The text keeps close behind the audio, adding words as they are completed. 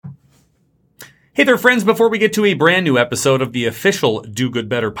Hey there, friends. Before we get to a brand new episode of the official Do Good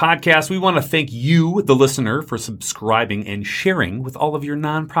Better podcast, we want to thank you, the listener, for subscribing and sharing with all of your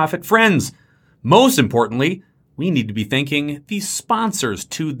nonprofit friends. Most importantly, we need to be thanking the sponsors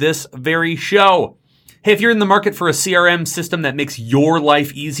to this very show. Hey, if you're in the market for a CRM system that makes your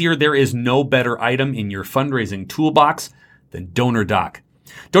life easier, there is no better item in your fundraising toolbox than DonorDoc.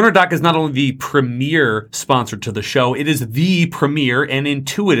 DonorDoc is not only the premier sponsor to the show, it is the premier and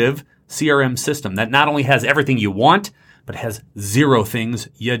intuitive CRM system that not only has everything you want, but has zero things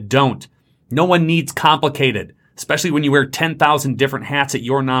you don't. No one needs complicated, especially when you wear 10,000 different hats at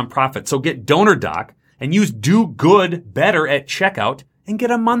your nonprofit. So get DonorDoc and use Do Good Better at checkout and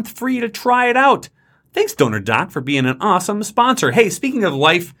get a month free to try it out. Thanks, DonorDoc, for being an awesome sponsor. Hey, speaking of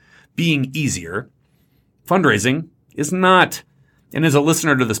life being easier, fundraising is not. And as a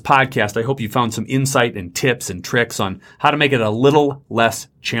listener to this podcast, I hope you found some insight and tips and tricks on how to make it a little less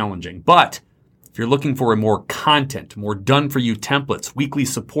challenging. But if you're looking for a more content, more done-for-you templates, weekly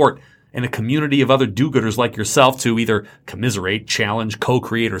support, and a community of other do-gooders like yourself to either commiserate, challenge,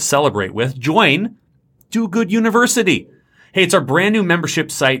 co-create, or celebrate with, join Do Good University. Hey, it's our brand new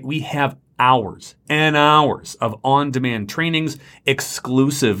membership site. We have hours and hours of on-demand trainings,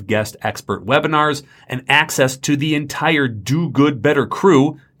 exclusive guest expert webinars, and access to the entire Do Good Better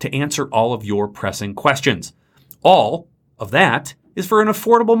crew to answer all of your pressing questions. All of that is for an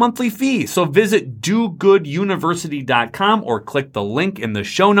affordable monthly fee. So visit dogooduniversity.com or click the link in the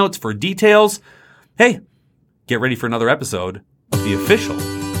show notes for details. Hey, get ready for another episode of the official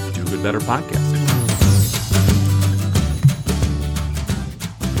Do Good Better podcast.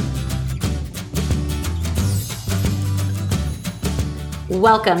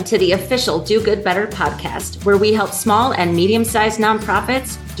 Welcome to the official Do Good Better podcast, where we help small and medium-sized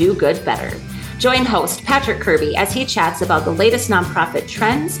nonprofits do good better. Join host Patrick Kirby as he chats about the latest nonprofit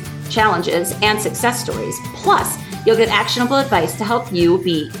trends, challenges, and success stories. Plus, you'll get actionable advice to help you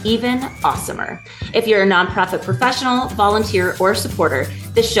be even awesomer. If you're a nonprofit professional, volunteer, or supporter,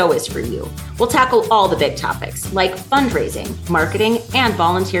 this show is for you. We'll tackle all the big topics like fundraising, marketing, and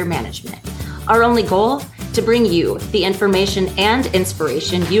volunteer management. Our only goal? To bring you the information and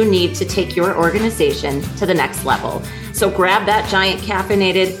inspiration you need to take your organization to the next level. So grab that giant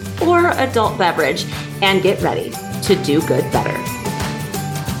caffeinated or adult beverage and get ready to do good better.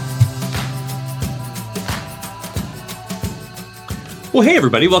 Well, hey,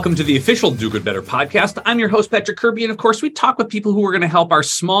 everybody. Welcome to the official Do Good Better podcast. I'm your host, Patrick Kirby. And of course, we talk with people who are going to help our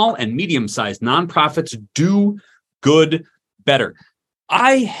small and medium-sized nonprofits do good better.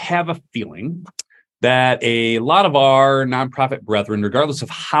 I have a feeling that a lot of our nonprofit brethren, regardless of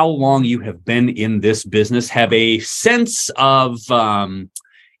how long you have been in this business, have a sense of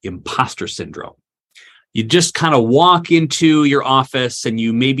imposter syndrome. You just kind of walk into your office and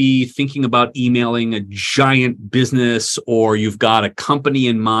you may be thinking about emailing a giant business, or you've got a company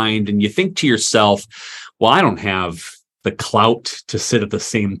in mind and you think to yourself, well, I don't have the clout to sit at the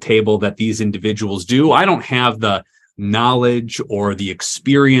same table that these individuals do. I don't have the knowledge or the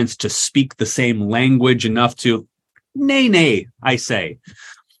experience to speak the same language enough to, nay, I say.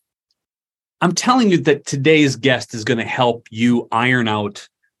 I'm telling you that today's guest is going to help you iron out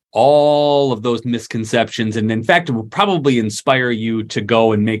all of those misconceptions. And in fact, it will probably inspire you to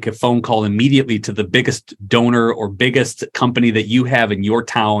go and make a phone call immediately to the biggest donor or biggest company that you have in your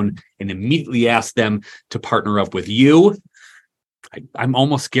town and immediately ask them to partner up with you. I'm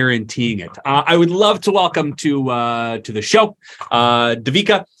almost guaranteeing it. I would love to welcome to the show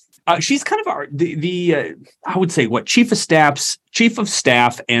Devika. She's kind of I would say chief of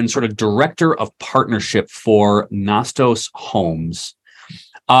staff and sort of director of partnership for Nostos Homes.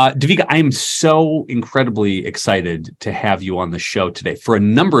 Devika, I am so incredibly excited to have you on the show today for a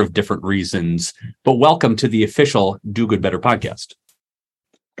number of different reasons. But welcome to the official Do Good Better podcast.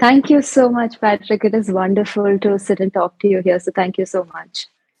 Thank you so much, Patrick. It is wonderful to sit and talk to you here. So thank you so much.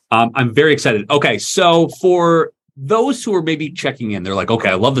 I'm very excited. Okay, so for those who are maybe checking in, they're like, okay,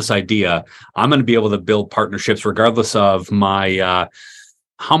 I love this idea. I'm going to be able to build partnerships regardless of my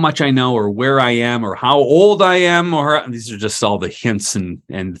how much I know or where I am or how old I am, or these are just all the hints and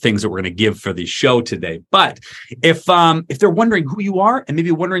things that we're going to give for the show today. But if they're wondering who you are and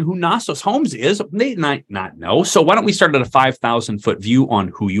maybe wondering who Nostos Homes is, they might not know. So why don't we start at a 5,000-foot view on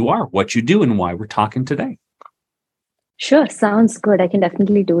who you are, what you do, and why we're talking today? Sure, sounds good. I can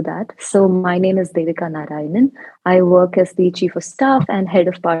definitely do that. So my name is Devika Narayanan. I work as the Chief of Staff and Head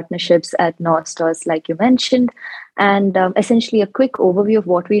of Partnerships at Nostos, like you mentioned. And essentially a quick overview of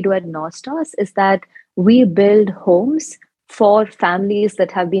what we do at Nostos is that we build homes for families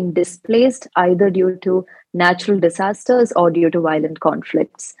that have been displaced either due to natural disasters or due to violent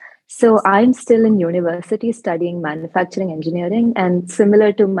conflicts. So I'm still in university studying manufacturing engineering, and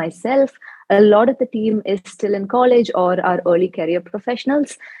similar to myself, a lot of the team is still in college or are early career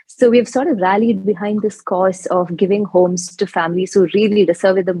professionals. So we've sort of rallied behind this cause of giving homes to families who really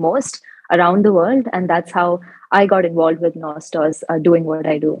deserve it the most around the world. And that's how I got involved with Nostos, doing what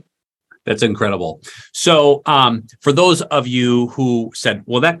I do. That's incredible. So for those of you who said,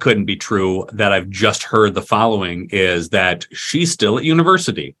 well, that couldn't be true, that I've just heard the following is that she's still at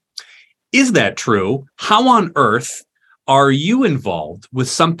university. Is that true? How on earth are you involved with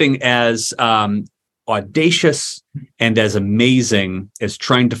something as audacious and as amazing as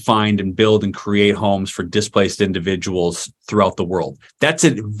trying to find and build and create homes for displaced individuals throughout the world? That's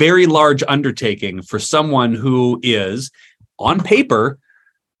a very large undertaking for someone who is, on paper,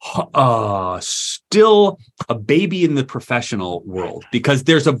 still a baby in the professional world, because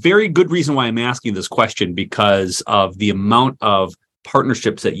there's a very good reason why I'm asking this question, because of the amount of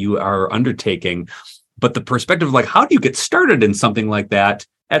partnerships that you are undertaking, but the perspective of like, how do you get started in something like that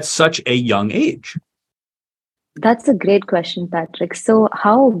at such a young age? That's a great question, Patrick. So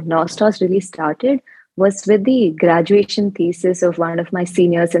how Nostos really started was with the graduation thesis of one of my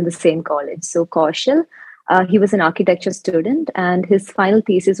seniors in the same college. So Kaushal, he was an architecture student, and his final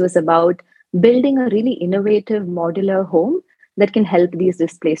thesis was about building a really innovative modular home that can help these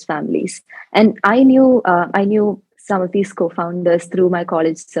displaced families. And I knew some of these co-founders through my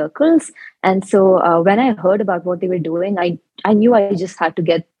college circles, and so when I heard about what they were doing, I knew I just had to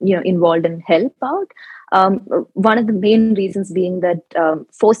get involved and help out. One of the main reasons being that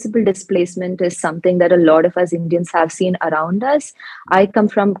forcible displacement is something that a lot of us Indians have seen around us. I come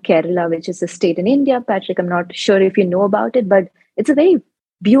from Kerala, which is a state in India. Patrick, I'm not sure if you know about it, but it's a very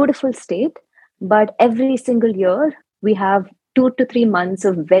beautiful state. But every single year, we have 2 to 3 months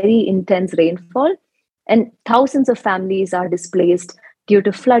of very intense rainfall, and thousands of families are displaced due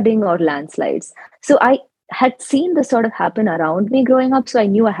to flooding or landslides. So I had seen this sort of happen around me growing up, so I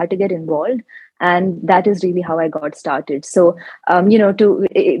knew I had to get involved. And that is really how I got started. So,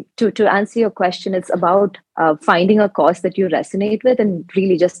 to answer your question, it's about finding a cause that you resonate with and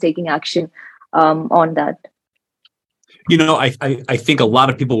really just taking action on that. I think a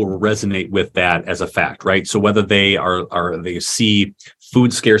lot of people will resonate with that as a fact, right? So whether they they see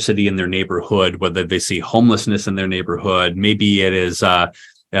food scarcity in their neighborhood, whether they see homelessness in their neighborhood, maybe it is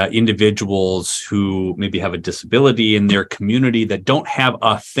individuals who maybe have a disability in their community that don't have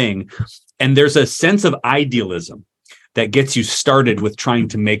a thing. And there's a sense of idealism that gets you started with trying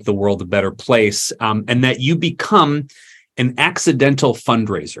to make the world a better place, and that you become an accidental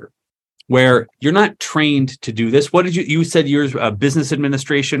fundraiser where you're not trained to do this. What did you said yours, business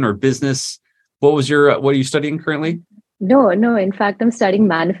administration or business? What are you studying currently? No. In fact, I'm studying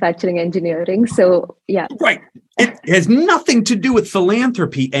manufacturing engineering. So yeah. Right. It has nothing to do with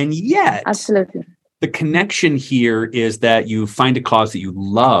philanthropy. And yet, absolutely, the connection here is that you find a cause that you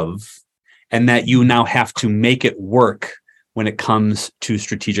love, and that you now have to make it work when it comes to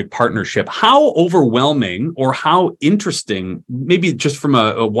strategic partnership. How overwhelming or how interesting, maybe just from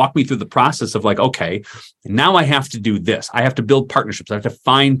a walk me through the process of like, okay, now I have to do this. I have to build partnerships. I have to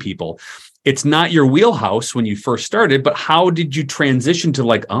find people. It's not your wheelhouse when you first started, but how did you transition to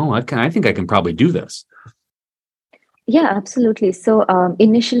like, oh, I think I can probably do this? Yeah, absolutely. So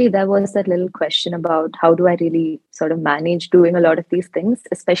initially, there was that little question about how do I really sort of manage doing a lot of these things,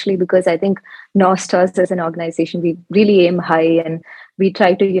 especially because I think Nostos as an organization, we really aim high and we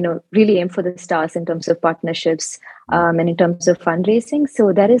try to, really aim for the stars in terms of partnerships and in terms of fundraising.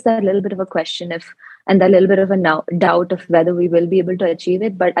 So there is that little bit of a question and that little bit of a doubt of whether we will be able to achieve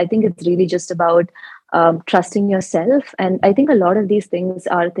it. But I think it's really just about trusting yourself. And I think a lot of these things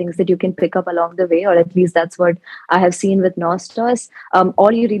are things that you can pick up along the way, or at least that's what I have seen with Nostos.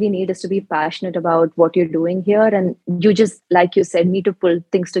 All you really need is to be passionate about what you're doing here. And you just, like you said, need to pull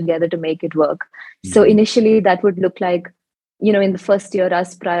things together to make it work. Mm-hmm. So initially that would look like, in the first year,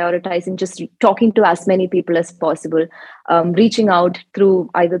 us prioritizing just talking to as many people as possible, reaching out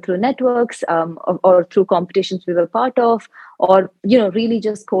either through networks or through competitions we were part of, or, really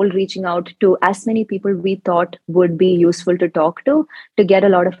just cold reaching out to as many people we thought would be useful to talk to get a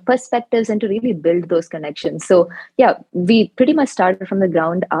lot of perspectives and to really build those connections. So, yeah, we pretty much started from the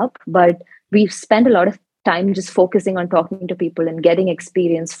ground up, but we've spent a lot of time just focusing on talking to people and getting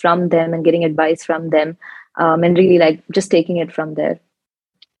experience from them and getting advice from them. And really like just taking it from there.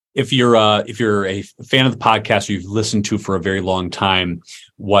 If you're a fan of the podcast or you've listened to for a very long time,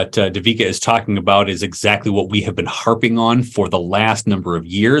 what Devika is talking about is exactly what we have been harping on for the last number of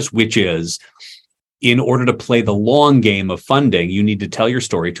years, which is in order to play the long game of funding, you need to tell your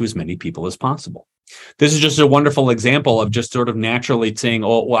story to as many people as possible. This is just a wonderful example of just sort of naturally saying,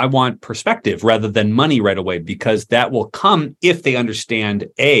 oh, well, I want perspective rather than money right away, because that will come if they understand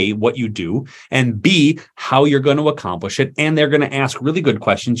A, what you do, and B, how you're going to accomplish it. And they're going to ask really good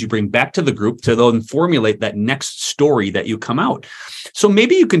questions you bring back to the group to then formulate that next story that you come out. So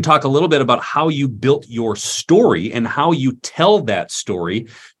maybe you can talk a little bit about how you built your story and how you tell that story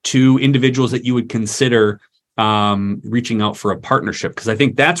to individuals that you would consider reaching out for a partnership, because I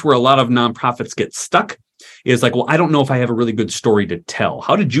think that's where a lot of nonprofits get stuck, is like, well, I don't know if I have a really good story to tell.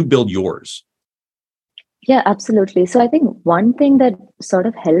 How did you build yours? Yeah, absolutely. So I think one thing that sort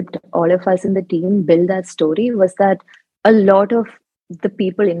of helped all of us in the team build that story was that a lot of the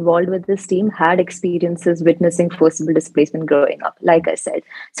people involved with this team had experiences witnessing forcible displacement growing up, like I said.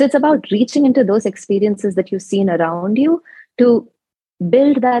 So it's about reaching into those experiences that you've seen around you to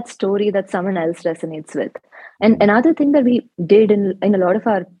build that story that someone else resonates with. And another thing that we did in a lot of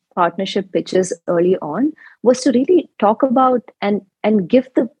our partnership pitches early on was to really talk about and give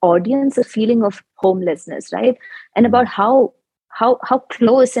the audience a feeling of homelessness, right? And about how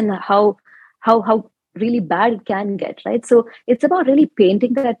close and how really bad it can get, right? So it's about really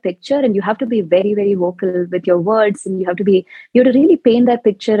painting that picture, and you have to be very, very vocal with your words, and you have to really paint that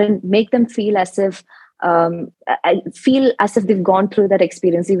picture and make them feel as if I feel as if they've gone through that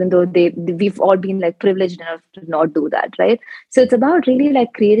experience, even though we've all been like privileged enough to not do that, right? So it's about really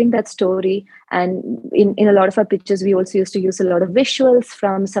like creating that story. And in a lot of our pitches, we also used to use a lot of visuals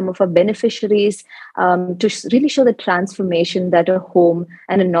from some of our beneficiaries to really show the transformation that a home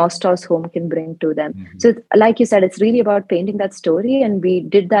and a Nostos home can bring to them. Mm-hmm. So like you said, it's really about painting that story. And we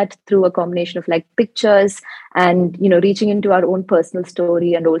did that through a combination of like pictures and, reaching into our own personal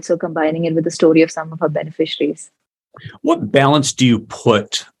story and also combining it with the story of some of our beneficiaries. What balance do you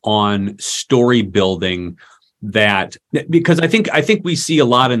put on story building? Because I think we see a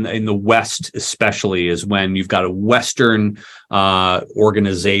lot in the West, especially, is when you've got a Western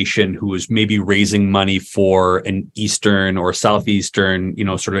organization who is maybe raising money for an Eastern or Southeastern,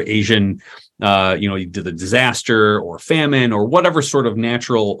 sort of Asian, you did a disaster or famine or whatever sort of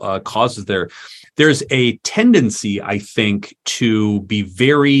natural causes there. There's a tendency, I think, to be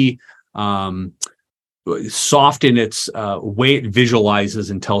very soft in its way it visualizes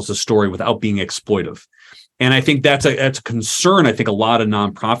and tells a story without being exploitive. And I think that's a concern I think a lot of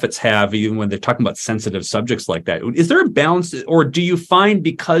nonprofits have, even when they're talking about sensitive subjects like that. Is there a balance, or do you find,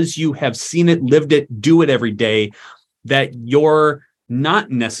 because you have seen it, lived it, do it every day, that you're not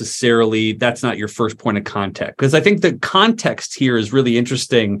necessarily, that's not your first point of contact? Because I think the context here is really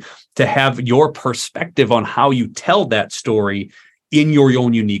interesting, to have your perspective on how you tell that story in your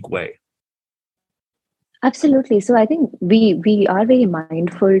own unique way. Absolutely. So I think we are very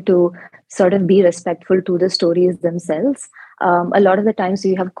mindful to sort of be respectful to the stories themselves. A lot of the times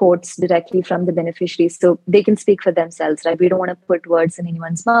we have quotes directly from the beneficiaries, so they can speak for themselves, right? We don't want to put words in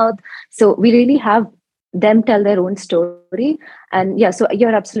anyone's mouth. So we really have them tell their own story. And yeah, so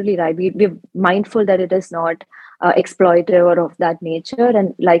you're absolutely right. We're mindful that it is not exploitative or of that nature.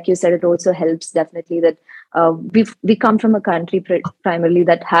 And like you said, it also helps definitely that we come from a country primarily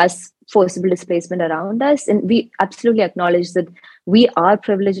that has forcible displacement around us. And we absolutely acknowledge that we are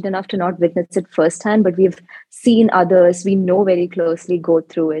privileged enough to not witness it firsthand, but we've seen others we know very closely go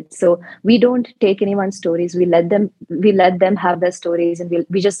through it. So we don't take anyone's stories. We let them have their stories, and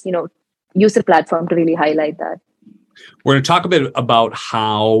we just, use the platform to really highlight that. We're going to talk a bit about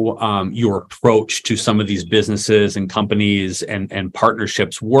how your approach to some of these businesses and companies and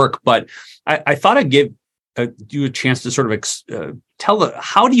partnerships work. But I thought I'd give you a chance to sort of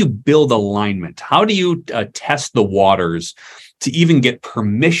how do you build alignment? How do you test the waters to even get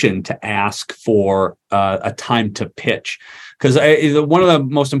permission to ask for a time to pitch? Because one of the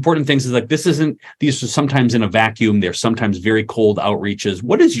most important things is like, these are sometimes in a vacuum. They're sometimes very cold outreaches.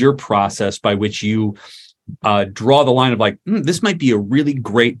 What is your process by which you draw the line of like, this might be a really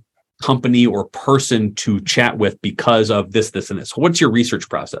great company or person to chat with because of this, and this? What's your research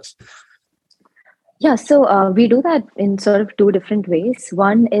process? Yeah, so we do that in sort of two different ways.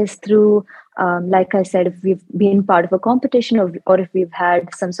 One is through, like I said, if we've been part of a competition or if we've had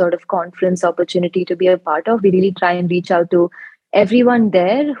some sort of conference opportunity to be a part of, we really try and reach out to everyone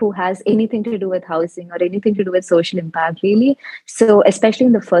there who has anything to do with housing or anything to do with social impact, really. So especially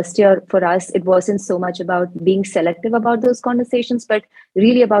in the first year for us, it wasn't so much about being selective about those conversations, but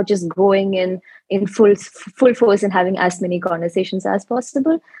really about just going in full force and having as many conversations as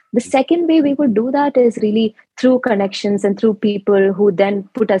possible. The second way we would do that is really through connections and through people who then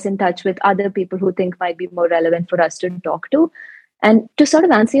put us in touch with other people who think might be more relevant for us to talk to. And to sort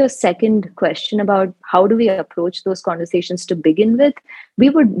of answer your second question about how do we approach those conversations to begin with, we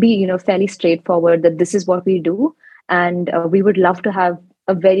would be, fairly straightforward that this is what we do, and we would love to have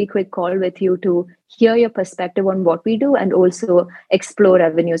a very quick call with you to hear your perspective on what we do and also explore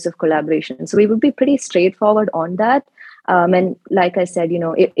avenues of collaboration. So we would be pretty straightforward on that. And like I said,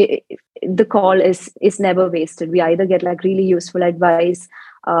 the call is never wasted. We either get like really useful advice,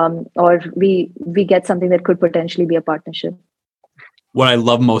 or we get something that could potentially be a partnership. What I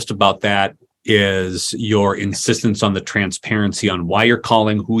love most about that is your insistence on the transparency on why you're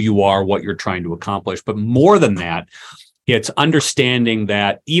calling, who you are, what you're trying to accomplish. But more than that, it's understanding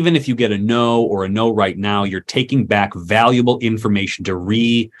that even if you get a no or a no right now, you're taking back valuable information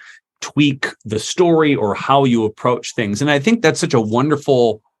to tweak the story or how you approach things. And I think that's such a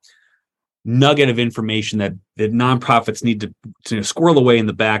wonderful nugget of information that nonprofits need to squirrel away in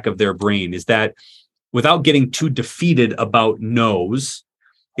the back of their brain, is that without getting too defeated about no's,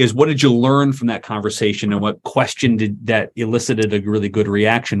 is what did you learn from that conversation and what question did that elicited a really good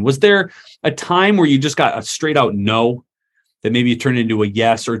reaction? Was there a time where you just got a straight out no that maybe you turned into a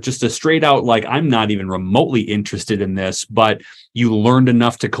yes, or just a straight out, like, I'm not even remotely interested in this, but you learned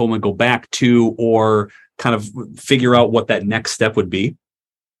enough to go back to, or kind of figure out what that next step would be?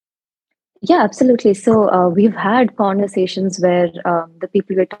 Yeah, absolutely. So we've had conversations where the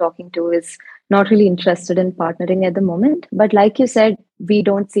people we're talking to is not really interested in partnering at the moment. But like you said, we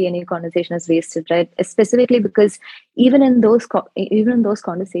don't see any conversation as wasted, right? Specifically because even in those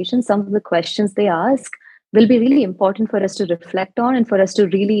conversations, some of the questions they ask will be really important for us to reflect on and for us to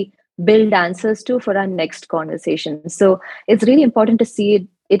really build answers to for our next conversation. So it's really important to see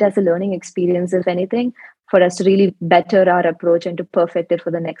it as a learning experience, if anything, for us to really better our approach and to perfect it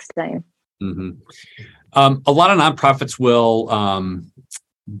for the next time. Mm-hmm. A lot of nonprofits will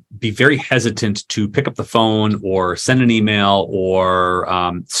be very hesitant to pick up the phone or send an email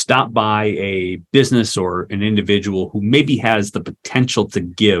or stop by a business or an individual who maybe has the potential to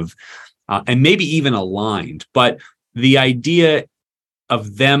give and maybe even aligned. But the idea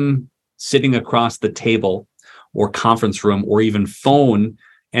of them sitting across the table or conference room or even phone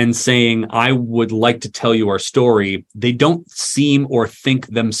and saying, I would like to tell you our story, they don't seem or think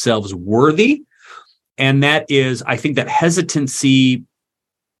themselves worthy. And that is, I think that hesitancy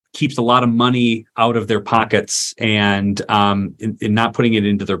keeps a lot of money out of their pockets and in not putting it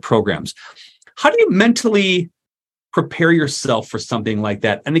into their programs. How do you mentally prepare yourself for something like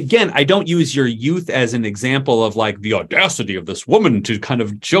that? And again, I don't use your youth as an example of like the audacity of this woman to kind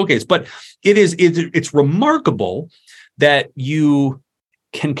of showcase, but it's remarkable that you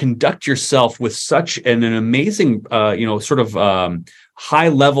can conduct yourself with such an amazing, high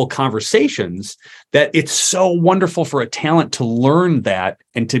level conversations that it's so wonderful for a talent to learn that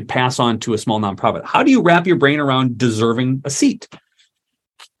and to pass on to a small nonprofit. How do you wrap your brain around deserving a seat?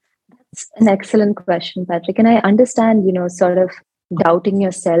 That's an excellent question, Patrick. And I understand, sort of doubting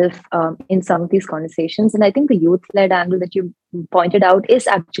yourself in some of these conversations. And I think the youth-led angle that you pointed out is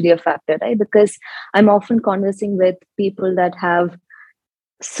actually a factor, right? Because I'm often conversing with people that have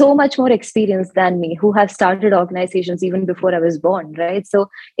so much more experience than me, who have started organizations even before I was born, right? So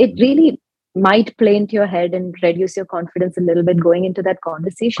it really might play into your head and reduce your confidence a little bit going into that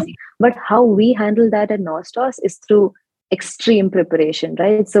conversation. But how we handle that at Nostos is through extreme preparation,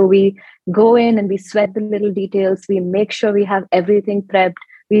 right? So we go in and we sweat the little details. We make sure we have everything prepped.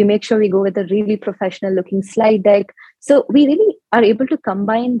 We make sure we go with a really professional looking slide deck. So we really are able to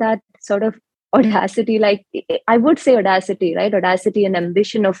combine that sort of audacity, like I would say audacity, right? Audacity and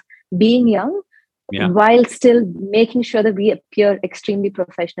ambition of being young, while still making sure that we appear extremely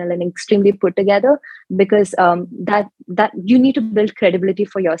professional and extremely put together, because that you need to build credibility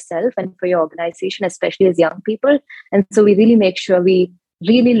for yourself and for your organization, especially as young people. And so we really make sure we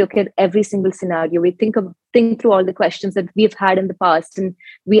really look at every single scenario. We think through all the questions that we've had in the past, and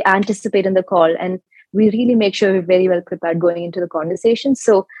we anticipate in the call, and we really make sure we're very well prepared going into the conversation.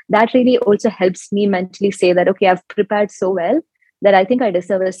 So that really also helps me mentally say that, okay, I've prepared so well that I think I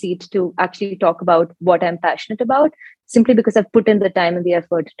deserve a seat to actually talk about what I'm passionate about, simply because I've put in the time and the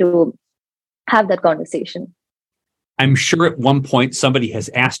effort to have that conversation. I'm sure at one point somebody has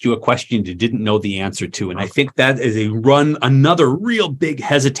asked you a question you didn't know the answer to. And I think that is another real big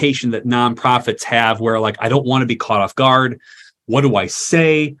hesitation that nonprofits have, where like, I don't want to be caught off guard. What do I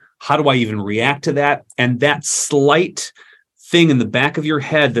say? How do I even react to that? And that slight thing in the back of your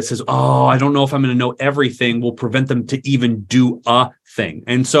head that says, oh, I don't know if I'm going to know everything, will prevent them to even do a thing.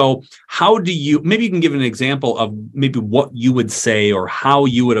 And so maybe you can give an example of maybe what you would say or how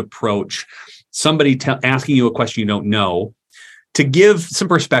you would approach somebody asking you a question you don't know, to give some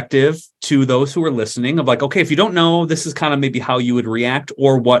perspective to those who are listening of like, okay, if you don't know, this is kind of maybe how you would react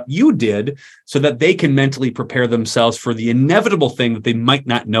or what you did so that they can mentally prepare themselves for the inevitable thing that they might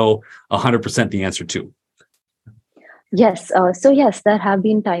not know 100% the answer to. Yes. So yes, there have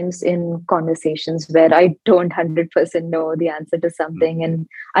been times in conversations where I don't 100% know the answer to something. And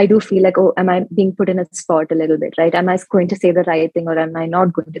I do feel like, oh, am I being put in a spot a little bit, right? Am I going to say the right thing or am I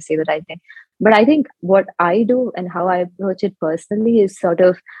not going to say the right thing? But I think what I do and how I approach it personally is sort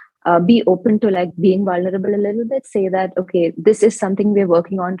of be open to like being vulnerable a little bit, say that, okay, this is something we're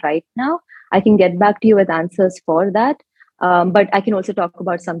working on right now. I can get back to you with answers for that. But I can also talk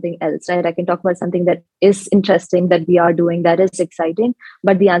about something else, right? I can talk about something that is interesting that we are doing that is exciting.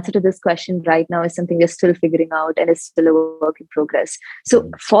 But the answer to this question right now is something we're still figuring out and is still a work in progress. So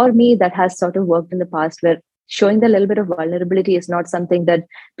for me, that has sort of worked in the past where showing the little bit of vulnerability is not something that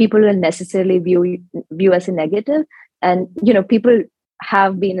people will necessarily view as a negative. And, people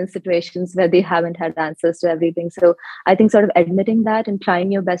have been in situations where they haven't had answers to everything. So I think sort of admitting that and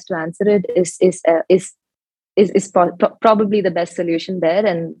trying your best to answer it is probably the best solution there,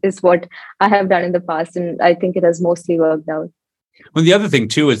 and is what I have done in the past, and I think it has mostly worked out. Well, the other thing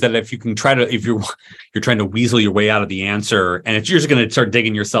too is that if you're trying to weasel your way out of the answer, and you're just going to start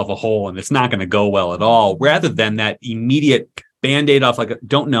digging yourself a hole, and it's not going to go well at all, rather than that immediate Band-Aid off, like,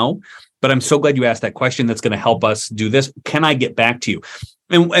 don't know, but I'm so glad you asked that question. That's going to help us do this. Can I get back to you?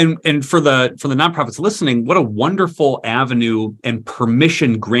 And for the nonprofits listening, what a wonderful avenue and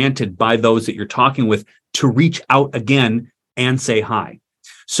permission granted by those that you're talking with to reach out again and say hi.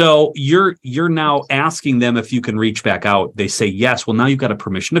 So you're now asking them if you can reach back out. They say yes. Well, now you've got a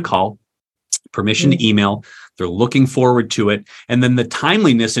permission to call, permission to email. They're looking forward to it. And then the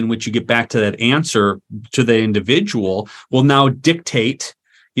timeliness in which you get back to that answer to the individual will now dictate,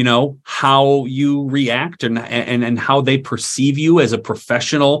 how you react and how they perceive you as a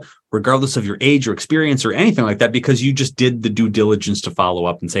professional, regardless of your age or experience or anything like that, because you just did the due diligence to follow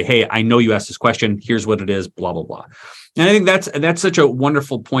up and say, hey, I know you asked this question. Here's what it is, blah, blah, blah. And I think that's such a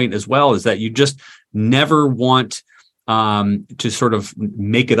wonderful point as well, is that you just never want to sort of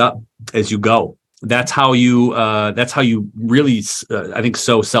make it up as you go. That's how you really, I think,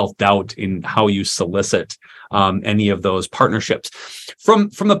 sow self-doubt in how you solicit any of those partnerships. From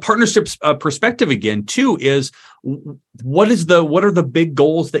the partnerships perspective again, too, is what are the big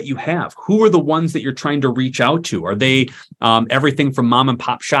goals that you have? Who are the ones that you're trying to reach out to? Are they everything from mom and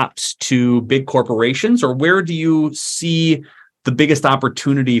pop shops to big corporations, or where do you see the biggest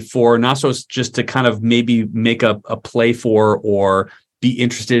opportunity for Nostos just to kind of maybe make a play for or be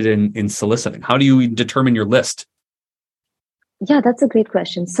interested in soliciting? How do you determine your list? Yeah, that's a great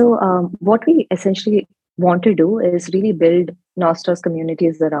question. So what we essentially want to do is really build Nostos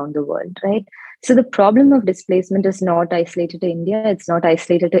communities around the world, right? So the problem of displacement is not isolated to India. It's not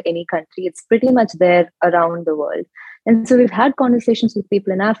isolated to any country. It's pretty much there around the world. And so we've had conversations with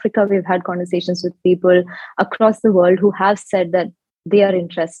people in Africa. We've had conversations with people across the world who have said that they are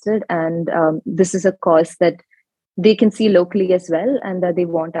interested, and this is a cause that they can see locally as well, and that they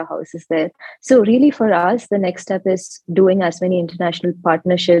want our houses there. So really for us, the next step is doing as many international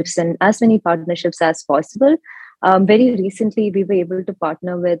partnerships and as many partnerships as possible. Very recently, we were able to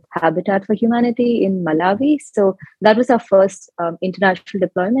partner with Habitat for Humanity in Malawi. So that was our first international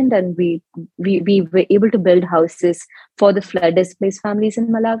deployment, and we were able to build houses for the flood displaced families in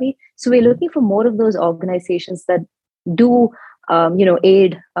Malawi. So we're looking for more of those organizations that do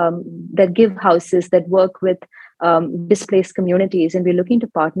aid, that give houses, that work with displaced communities, and we're looking to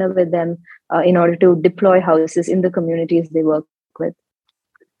partner with them in order to deploy houses in the communities they work with.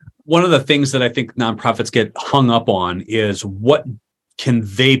 One of the things that I think nonprofits get hung up on is what can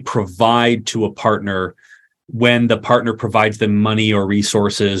they provide to a partner when the partner provides them money or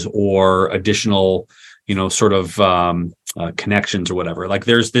resources or additional, connections or whatever. Like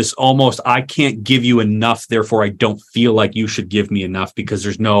there's this almost, I can't give you enough, therefore I don't feel like you should give me enough, because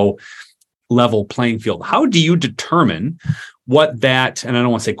there's no level playing field. How do you determine what that, and I don't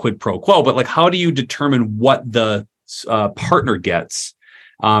want to say quid pro quo, but like, how do you determine what the partner gets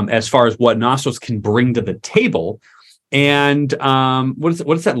as far as what Nostos can bring to the table? And what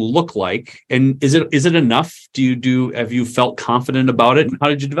does that look like? And is it enough? Have you felt confident about it? And how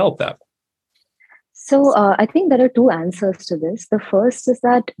did you develop that? So I think there are two answers to this. The first is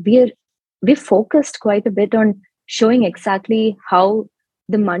that we're focused quite a bit on showing exactly how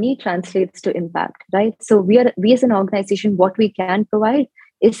the money translates to impact, right? So we as an organization, what we can provide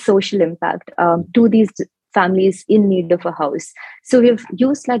is social impact to these families in need of a house. So we've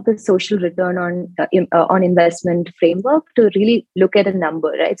used like the social return on investment framework to really look at a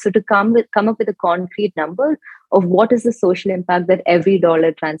number, right? So to come up with a concrete number of what is the social impact that every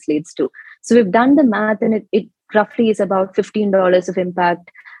dollar translates to. So we've done the math, and it roughly is about $15 of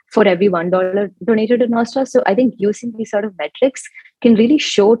impact for every $1 donated to Nostos. So I think using these sort of metrics can really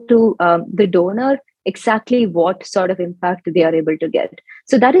show to the donor exactly what sort of impact they are able to get.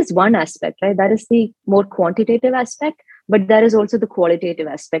 So that is one aspect, right? That is the more quantitative aspect, but there is also the qualitative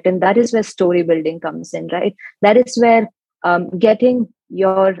aspect. And that is where story building comes in, right? That is where getting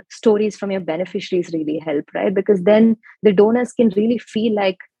your stories from your beneficiaries really help, right? Because then the donors can really feel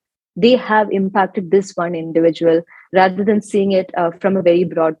like they have impacted this one individual rather than seeing it from a very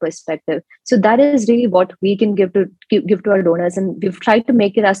broad perspective. So that is really what we can give to our donors, and we've tried to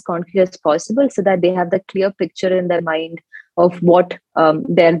make it as concrete as possible so that they have the clear picture in their mind of what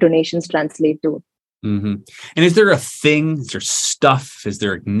their donations translate to. Mm-hmm. And is there a thing? Is there stuff? Is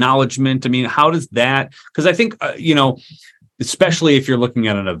there acknowledgement? I mean, how does that? Because I think especially if you're looking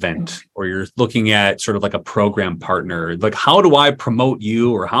at an event or you're looking at sort of like a program partner, like how do I promote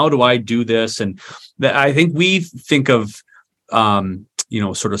you or how do I do this? And I think we think of,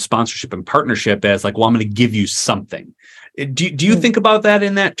 sort of sponsorship and partnership as like, well, I'm going to give you something. Do you think about that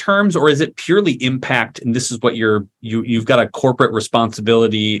in that terms, or is it purely impact? And this is what you've got a corporate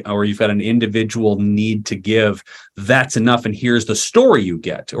responsibility or you've got an individual need to give. That's enough. And here's the story you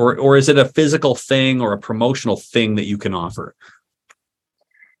get, or is it a physical thing or a promotional thing that you can offer?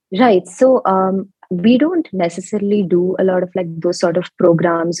 Right. So we don't necessarily do a lot of like those sort of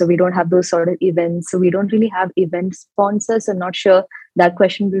programs, so we don't have those sort of events. So we don't really have event sponsors. I'm not sure that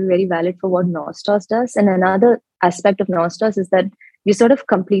question will be very valid for what Nostos does. And another aspect of Nostos is that we sort of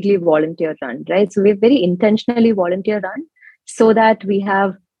completely volunteer run, right? So we're very intentionally volunteer run so that we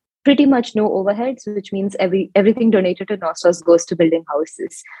have pretty much no overheads, which means everything donated to Nostos goes to building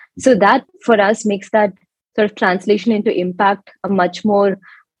houses. So that for us makes that sort of translation into impact a much more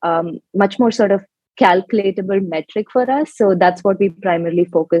sort of calculatable metric for us. So that's what we primarily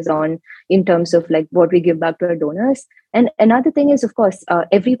focus on in terms of like what we give back to our donors. And another thing is, of course,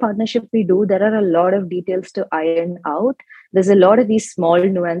 every partnership we do, there are a lot of details to iron out. There's a lot of these small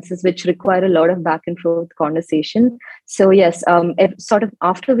nuances which require a lot of back and forth conversation. So yes, sort of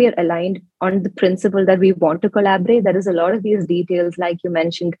after we are aligned on the principle that we want to collaborate, there is a lot of these details, like you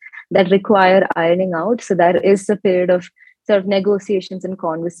mentioned, that require ironing out. So there is a period of sort of negotiations and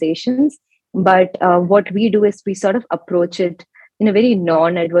conversations. But what we do is we sort of approach it in a very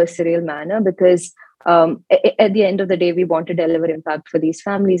non-adversarial manner, because at the end of the day, we want to deliver impact for these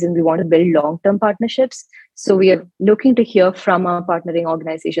families and we want to build long-term partnerships. So we are looking to hear from our partnering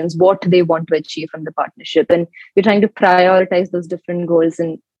organizations what they want to achieve from the partnership. And we're trying to prioritize those different goals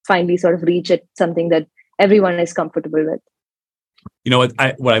and finally sort of reach at something that everyone is comfortable with. You know,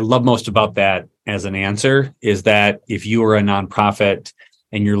 what I love most about that as an answer is that if you are a nonprofit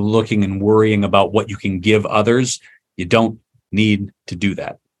and you're looking and worrying about what you can give others, you don't need to do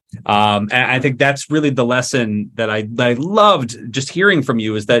that. And I think that's really the lesson that I loved just hearing from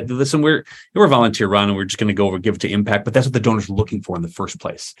you, is that, listen, we're a volunteer run and we're just going to go over give to impact, but that's what the donors are looking for in the first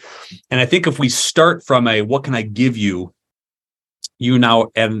place. And I think if we start from what can I give you now,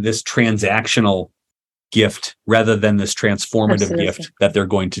 and this transactional gift rather than this transformative Absolutely. gift that they're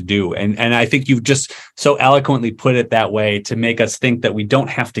going to do. And I think you've just so eloquently put it that way to make us think that we don't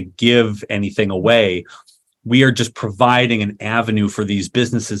have to give anything away. We are just providing an avenue for these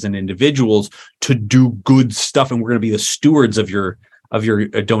businesses and individuals to do good stuff. And we're going to be the stewards of your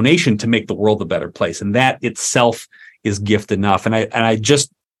donation to make the world a better place. And that itself is gift enough. And I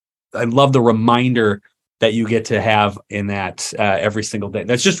love the reminder that you get to have in that every single day.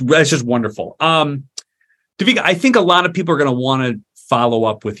 That's just wonderful. Devika, I think a lot of people are going to want to follow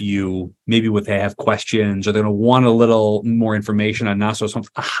up with you, maybe they have questions, or they're going to want a little more information on Nostos.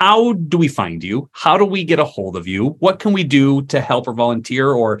 How do we find you? How do we get a hold of you? What can we do to help or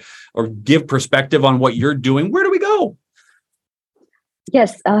volunteer or give perspective on what you're doing? Where do we go?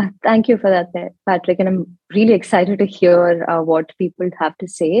 Yes, thank you for that, Patrick. And I'm really excited to hear what people have to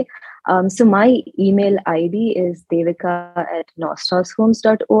say. So my email ID is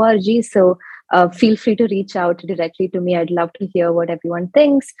devika@nostoshomes.org. So feel free to reach out directly to me. I'd love to hear what everyone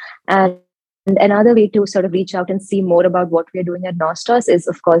thinks. And another way to sort of reach out and see more about what we're doing at Nostos is,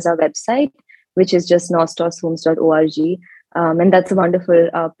 of course, our website, which is just nostoshomes.org. And that's a wonderful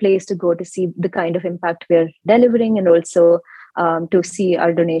place to go to see the kind of impact we're delivering, and also to see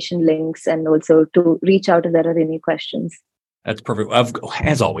our donation links, and also to reach out if there are any questions. That's perfect.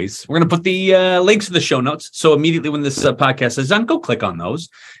 As always, we're going to put the links in the show notes. So immediately when this podcast is done, go click on those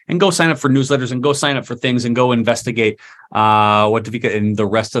and go sign up for newsletters and go sign up for things and go investigate what Devika and the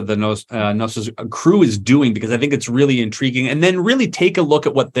rest of the Nostos crew is doing, because I think it's really intriguing. And then really take a look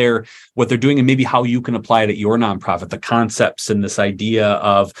at what they're doing and maybe how you can apply it at your nonprofit, the concepts and this idea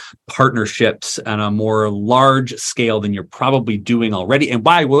of partnerships on a more large scale than you're probably doing already. And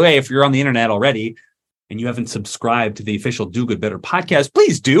by the way, if you're on the internet already, and you haven't subscribed to the official Do Good Better podcast,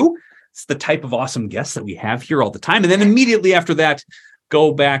 please do. It's the type of awesome guests that we have here all the time. And then immediately after that,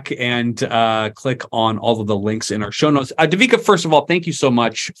 go back and click on all of the links in our show notes. Devika, first of all, thank you so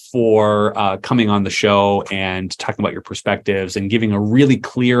much for coming on the show and talking about your perspectives and giving a really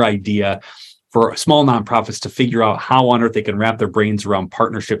clear idea for small nonprofits to figure out how on earth they can wrap their brains around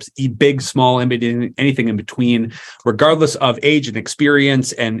partnerships, big, small, anything in between, regardless of age and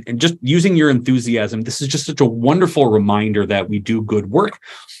experience, and just using your enthusiasm. This is just such a wonderful reminder that we do good work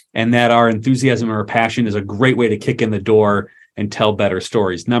and that our enthusiasm and our passion is a great way to kick in the door and tell better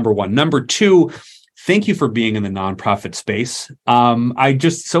stories. Number one. Number two, thank you for being in the nonprofit space. I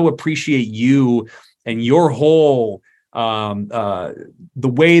just so appreciate you and your whole, the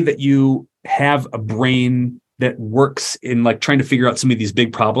way that you have a brain that works in like trying to figure out some of these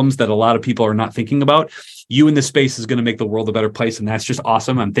big problems that a lot of people are not thinking about. You in this space is going to make the world a better place. And that's just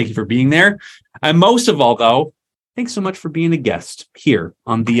awesome. And thank you for being there. And most of all, though, thanks so much for being a guest here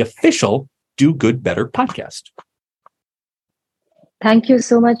on the official Do Good Better podcast. Thank you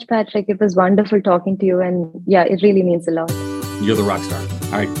so much, Patrick. It was wonderful talking to you. And yeah, it really means a lot. You're the rock star.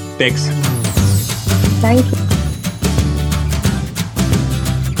 All right. Thanks. Thank you.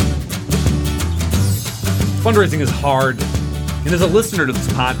 Fundraising is hard, and as a listener to this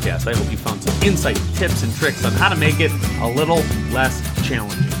podcast, I hope you found some insight, tips, and tricks on how to make it a little less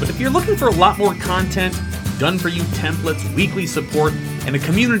challenging. But if you're looking for a lot more content, done-for-you templates, weekly support, and a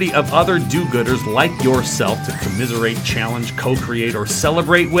community of other do-gooders like yourself to commiserate, challenge, co-create, or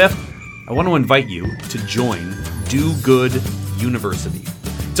celebrate with, I want to invite you to join Do Good University.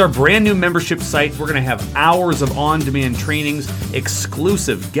 It's our brand new membership site. We're going to have hours of on-demand trainings,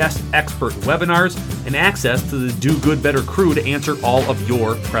 exclusive guest expert webinars, and access to the Do Good Better crew to answer all of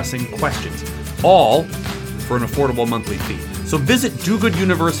your pressing questions, all for an affordable monthly fee. So visit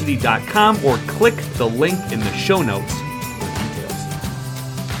dogooduniversity.com or click the link in the show notes